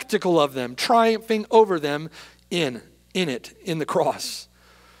spectacle of them, triumphing over them in the cross.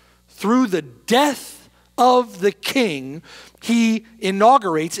 Through the death of the king, he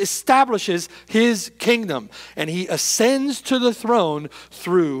inaugurates, establishes his kingdom, and he ascends to the throne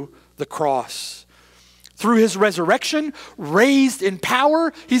through the cross. Through his resurrection, raised in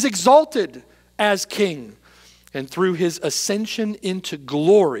power, he's exalted as king. And through his ascension into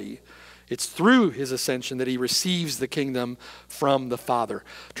glory, it's through his ascension that he receives the kingdom from the Father.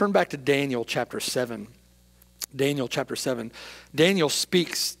 Turn back to Daniel chapter 7. Daniel chapter 7. Daniel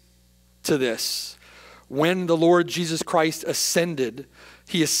speaks to this. When the Lord Jesus Christ ascended,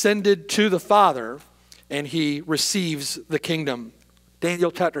 he ascended to the Father and he receives the kingdom.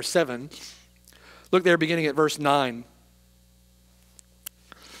 Daniel chapter 7. Look there beginning at verse 9.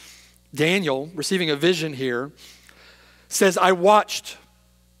 Daniel, receiving a vision here, says, I watched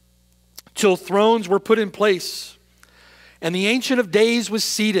till thrones were put in place, and the Ancient of Days was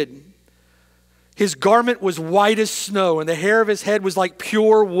seated. His garment was white as snow, and the hair of his head was like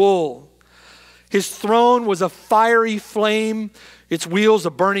pure wool. His throne was a fiery flame, its wheels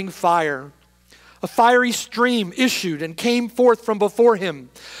a burning fire. A fiery stream issued and came forth from before him.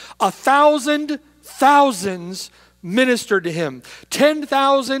 1,000 thousands ministered to him.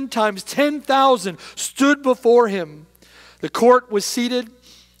 10,000 times 10,000 stood before him. The court was seated, and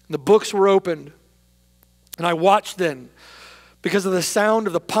the books were opened. And I watched then, because of the sound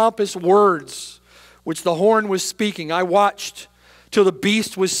of the pompous words which the horn was speaking. I watched till the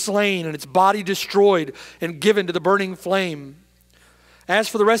beast was slain and its body destroyed and given to the burning flame. As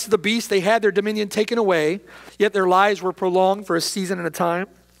for the rest of the beasts, they had their dominion taken away, yet their lives were prolonged for a season and a time.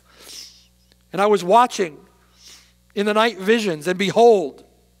 And I was watching in the night visions, and behold,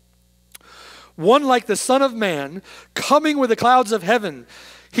 one like the Son of Man, coming with the clouds of heaven.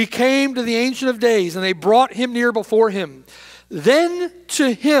 He came to the Ancient of Days, and they brought him near before him. Then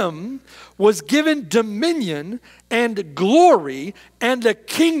to him was given dominion and glory and a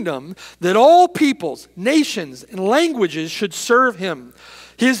kingdom that all peoples, nations, and languages should serve him.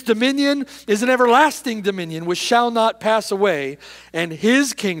 His dominion is an everlasting dominion which shall not pass away, and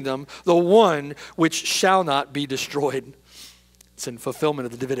his kingdom the one which shall not be destroyed. It's in fulfillment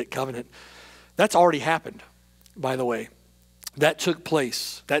of the Davidic covenant. That's already happened, by the way. That took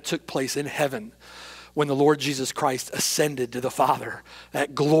place in heaven when the Lord Jesus Christ ascended to the Father.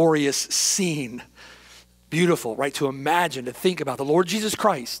 That glorious scene. Beautiful, right? To imagine, to think about the Lord Jesus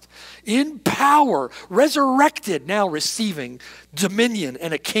Christ in power, resurrected, now receiving dominion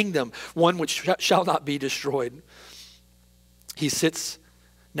and a kingdom, one which shall not be destroyed. He sits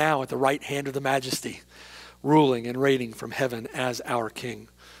now at the right hand of the Majesty, ruling and reigning from heaven as our King.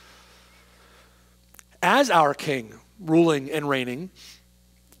 As our King, ruling and reigning,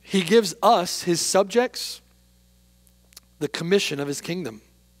 he gives us, his subjects, the commission of his kingdom.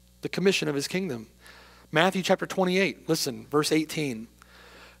 The commission of his kingdom. Matthew chapter 28, listen, verse 18.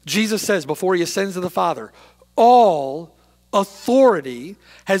 Jesus says before he ascends to the Father, all authority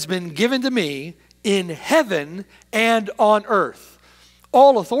has been given to me in heaven and on earth.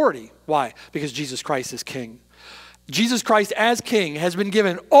 All authority. Why? Because Jesus Christ is King. Jesus Christ as King has been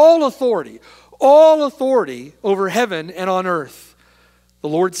given all authority over heaven and on earth. The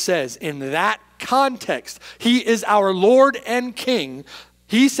Lord says in that context, he is our Lord and King.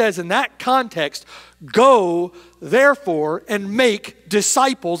 He says in that context, go therefore and make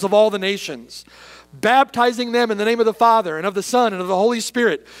disciples of all the nations, baptizing them in the name of the Father and of the Son and of the Holy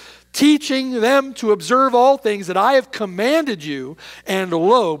Spirit, teaching them to observe all things that I have commanded you. And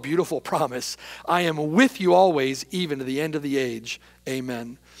lo, beautiful promise, I am with you always, even to the end of the age.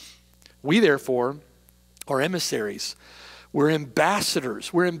 Amen. We therefore are emissaries. We're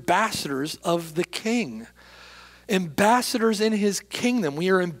ambassadors. We're ambassadors of the King. Ambassadors in his kingdom. We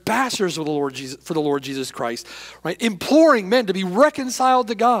are ambassadors of the Lord Jesus, for the Lord Jesus Christ, right? Imploring men to be reconciled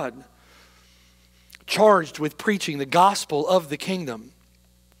to God. Charged with preaching the gospel of the kingdom.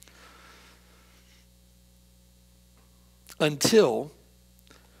 Until,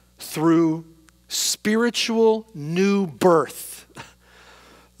 through spiritual new birth,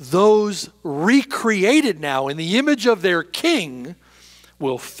 those recreated now in the image of their King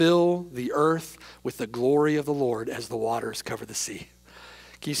will fill the earth with the glory of the Lord as the waters cover the sea.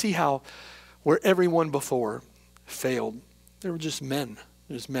 Can you see how where everyone before failed, there were just men.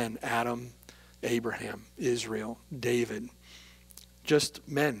 There's men, Adam, Abraham, Israel, David, just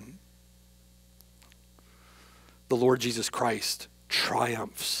men. The Lord Jesus Christ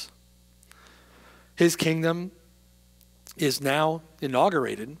triumphs. His kingdom is now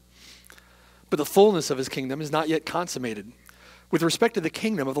inaugurated, but the fullness of his kingdom is not yet consummated. With respect to the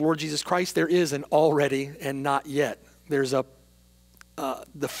kingdom of the Lord Jesus Christ, there is an already and not yet. There's the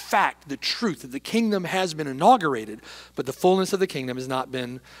fact, the truth that the kingdom has been inaugurated, but the fullness of the kingdom has not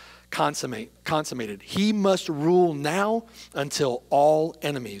been consummated. He must rule now until all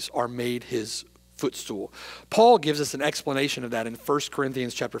enemies are made his footstool. Paul gives us an explanation of that in 1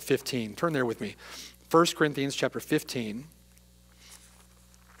 Corinthians chapter 15. Turn there with me. 1 Corinthians chapter 15.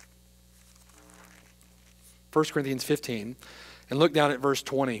 1 Corinthians 15. And look down at verse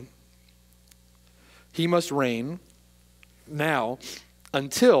 20. He must reign now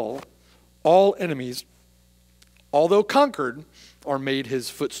until all enemies, although conquered, are made his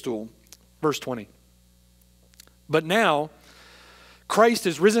footstool. Verse 20. But now Christ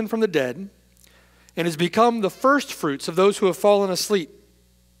is risen from the dead and has become the first fruits of those who have fallen asleep.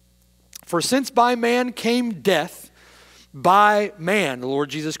 For since by man came death, by man, the Lord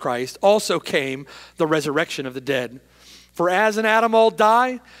Jesus Christ, also came the resurrection of the dead. For as in Adam all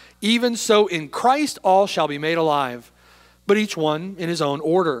die, even so in Christ all shall be made alive, but each one in his own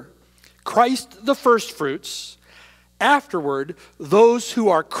order. Christ the first fruits, afterward those who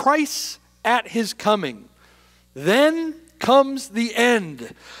are Christ's at his coming. Then comes the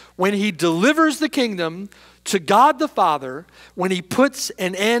end, when he delivers the kingdom to God the Father, when he puts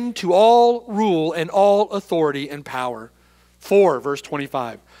an end to all rule and all authority and power. 4, verse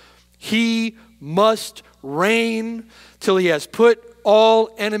 25. He must reign till he has put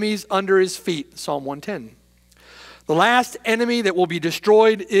all enemies under his feet. Psalm 110. The last enemy that will be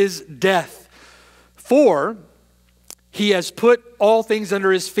destroyed is death. For he has put all things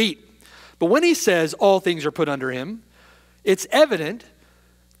under his feet. But when he says all things are put under him, it's evident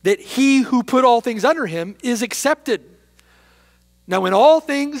that he who put all things under him is accepted. Now when all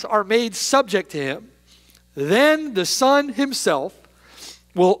things are made subject to him, then the Son himself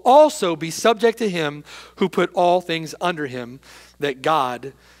will also be subject to him who put all things under him, that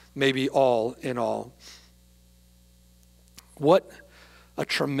God may be all in all. What a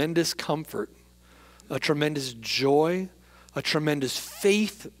tremendous comfort, a tremendous joy, a tremendous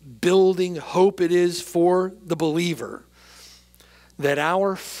faith-building hope it is for the believer that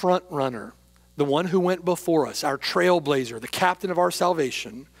our front runner, the one who went before us, our trailblazer, the captain of our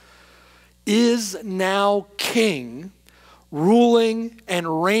salvation, is now king, ruling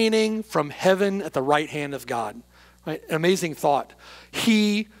and reigning from heaven at the right hand of God. Right? An amazing thought.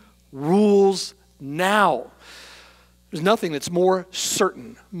 He rules now. There's nothing that's more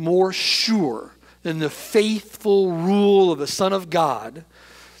certain, more sure than the faithful rule of the Son of God.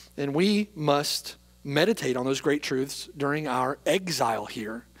 And we must meditate on those great truths during our exile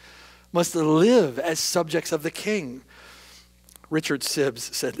here. Must live as subjects of the King. Richard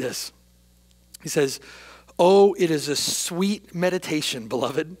Sibbes said this. He says, "Oh, it is a sweet meditation,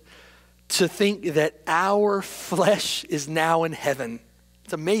 beloved, to think that our flesh is now in heaven."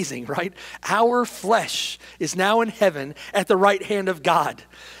 It's amazing, right? Our flesh is now in heaven at the right hand of God.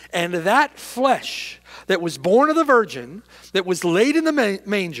 And that flesh that was born of the virgin, that was laid in the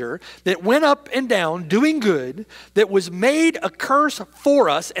manger, that went up and down doing good, that was made a curse for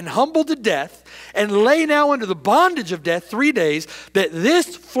us and humbled to death, and lay now under the bondage of death 3 days, that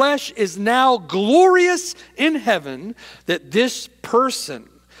this flesh is now glorious in heaven, that this person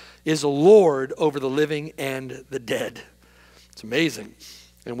is Lord over the living and the dead. It's amazing.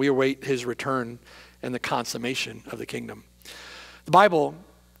 And we await his return and the consummation of the kingdom. The Bible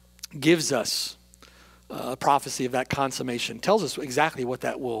gives us a prophecy of that consummation, tells us exactly what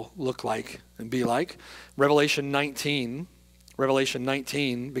that will look like and be like. Revelation 19,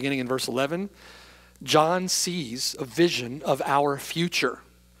 beginning in verse 11, John sees a vision of our future.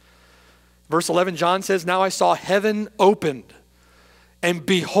 Verse 11, John says, "Now I saw heaven opened, and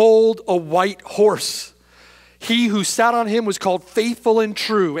behold, a white horse. He who sat on him was called Faithful and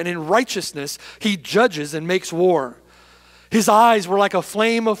True, and in righteousness he judges and makes war. His eyes were like a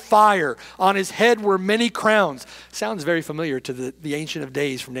flame of fire. On his head were many crowns." Sounds very familiar to the Ancient of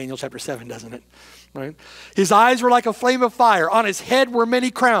Days from Daniel chapter 7, doesn't it? Right? His eyes were like a flame of fire. On his head were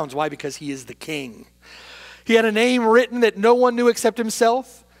many crowns. Why? Because he is the king. He had a name written that no one knew except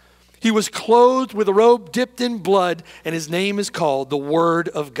himself. He was clothed with a robe dipped in blood, and his name is called the Word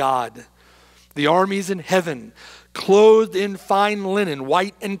of God. The armies in heaven, clothed in fine linen,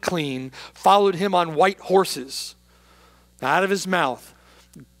 white and clean, followed him on white horses. Out of his mouth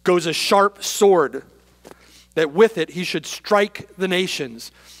goes a sharp sword, that with it he should strike the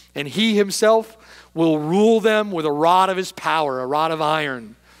nations, and he himself will rule them with a rod of his power, a rod of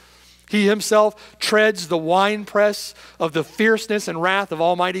iron. He himself treads the winepress of the fierceness and wrath of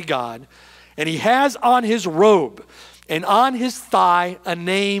Almighty God, and he has on his robe and on his thigh a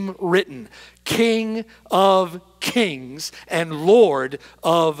name written, King of Kings and Lord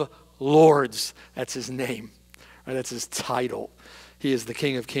of Lords. That's his name. Right, that's his title. He is the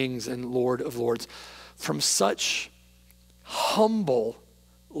King of Kings and Lord of Lords. From such humble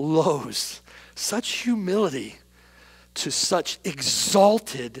lows, such humility, to such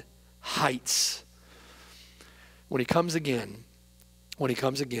exalted heights. When he comes again,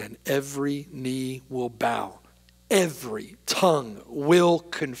 every knee will bow. Every tongue will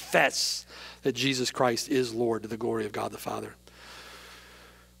confess that Jesus Christ is Lord, to the glory of God the Father.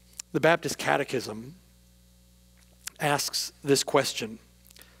 The Baptist Catechism asks this question: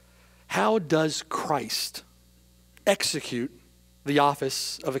 how does Christ execute the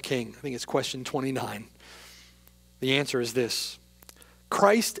office of a king? I think it's question 29. The answer is this: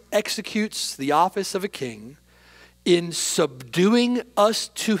 Christ executes the office of a king in subduing us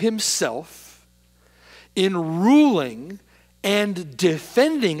to himself, in ruling and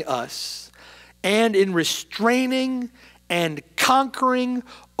defending us, and in restraining and conquering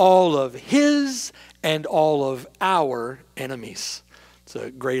all of his and all of our enemies. It's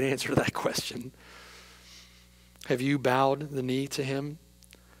a great answer to that question. Have you bowed the knee to him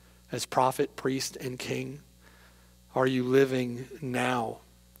as prophet, priest, and king? Are you living now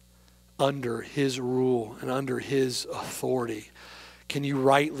under his rule and under his authority? Can you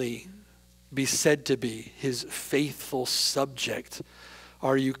rightly be said to be his faithful subject?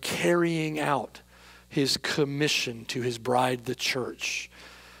 Are you carrying out his commission to his bride, the church?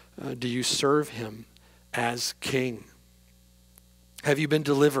 Do you serve him as king? Have you been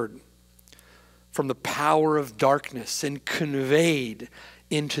delivered from the power of darkness and conveyed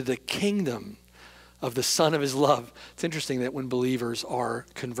into the kingdom of the Son of his love? It's interesting that when believers are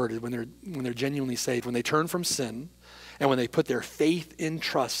converted, when they're genuinely saved, when they turn from sin, and when they put their faith and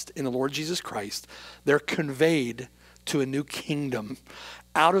trust in the Lord Jesus Christ, they're conveyed to a new kingdom,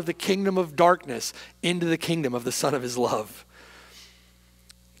 out of the kingdom of darkness into the kingdom of the Son of his love.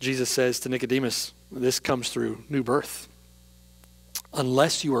 Jesus says to Nicodemus, this comes through new birth.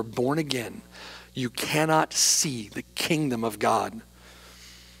 Unless you are born again, you cannot see the kingdom of God.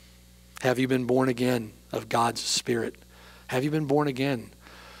 Have you been born again of God's Spirit? Have you been born again?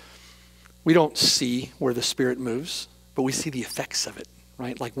 We don't see where the Spirit moves, but we see the effects of it,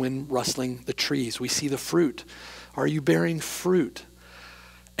 right? Like wind rustling the trees. We see the fruit. Are you bearing fruit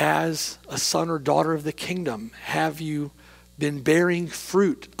as a son or daughter of the kingdom? Have you been bearing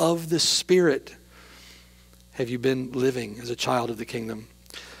fruit of the Spirit? Have you been living as a child of the kingdom?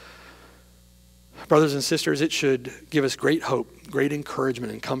 Brothers and sisters, it should give us great hope, great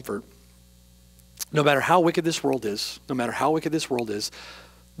encouragement and comfort. No matter how wicked this world is,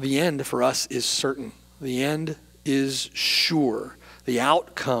 the end for us is certain. The end is sure. The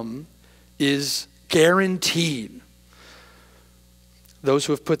outcome is guaranteed. Those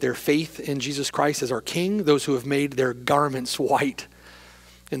who have put their faith in Jesus Christ as our King, those who have made their garments white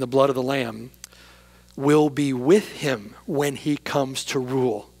in the blood of the Lamb, will be with him when he comes to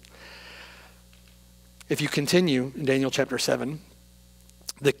rule. If you continue in Daniel chapter 7,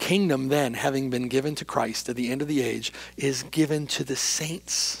 the kingdom then, having been given to Christ at the end of the age, is given to the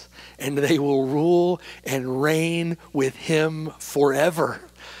saints, and they will rule and reign with him forever.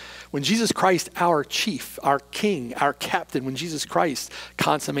 When Jesus Christ, our chief, our king, our captain, when Jesus Christ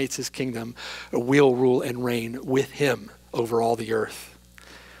consummates his kingdom, we'll rule and reign with him over all the earth.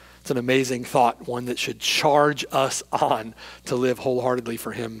 It's an amazing thought, one that should charge us on to live wholeheartedly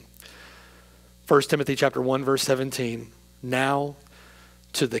for him. 1 Timothy chapter 1, verse 17. Now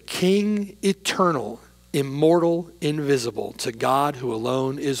to the King eternal, immortal, invisible, to God who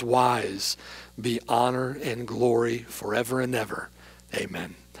alone is wise, be honor and glory forever and ever.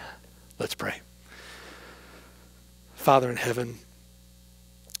 Amen. Let's pray. Father in heaven,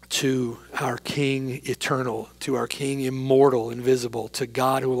 to our King eternal, to our King immortal, invisible, to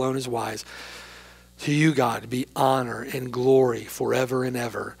God who alone is wise, to you, God, be honor and glory forever and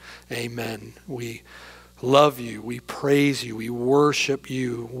ever. Amen. We love you. We praise you. We worship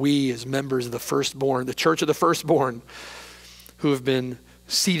you. We, as members of the firstborn, the church of the firstborn, who have been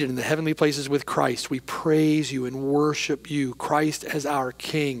seated in the heavenly places with Christ, we praise you and worship you, Christ as our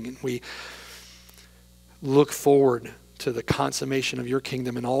King. And we look forward to the consummation of your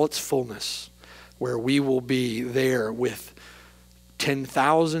kingdom in all its fullness, where we will be there with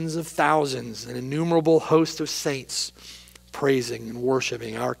 10,000s of thousands, an innumerable host of saints, praising and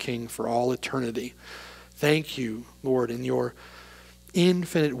worshiping our King for all eternity. Thank you, Lord, in your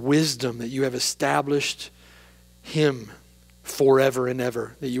infinite wisdom that you have established him forever and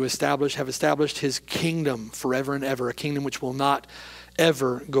ever, that you have established his kingdom forever and ever, a kingdom which will not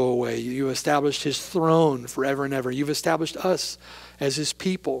ever go away. You established his throne forever and ever. You've established us as his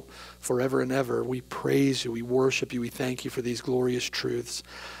people forever and ever. We praise you. We worship you. We thank you for these glorious truths.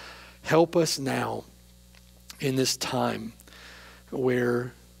 Help us now in this time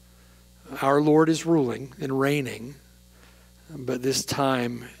where our Lord is ruling and reigning, but this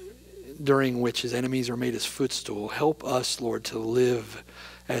time during which his enemies are made his footstool. Help us, Lord, to live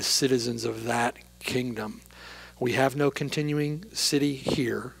as citizens of that kingdom. We have no continuing city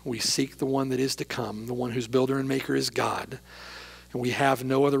here. We seek the one that is to come, the one whose builder and maker is God. And we have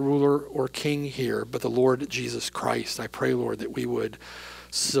no other ruler or king here but the Lord Jesus Christ. I pray, Lord, that we would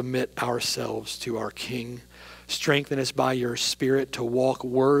submit ourselves to our King. Strengthen us by your Spirit to walk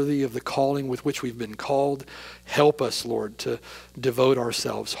worthy of the calling with which we've been called. Help us, Lord, to devote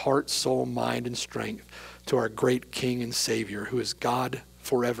ourselves, heart, soul, mind, and strength to our great King and Savior, who is God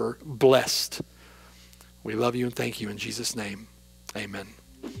forever blessed. We love you and thank you in Jesus' name. Amen.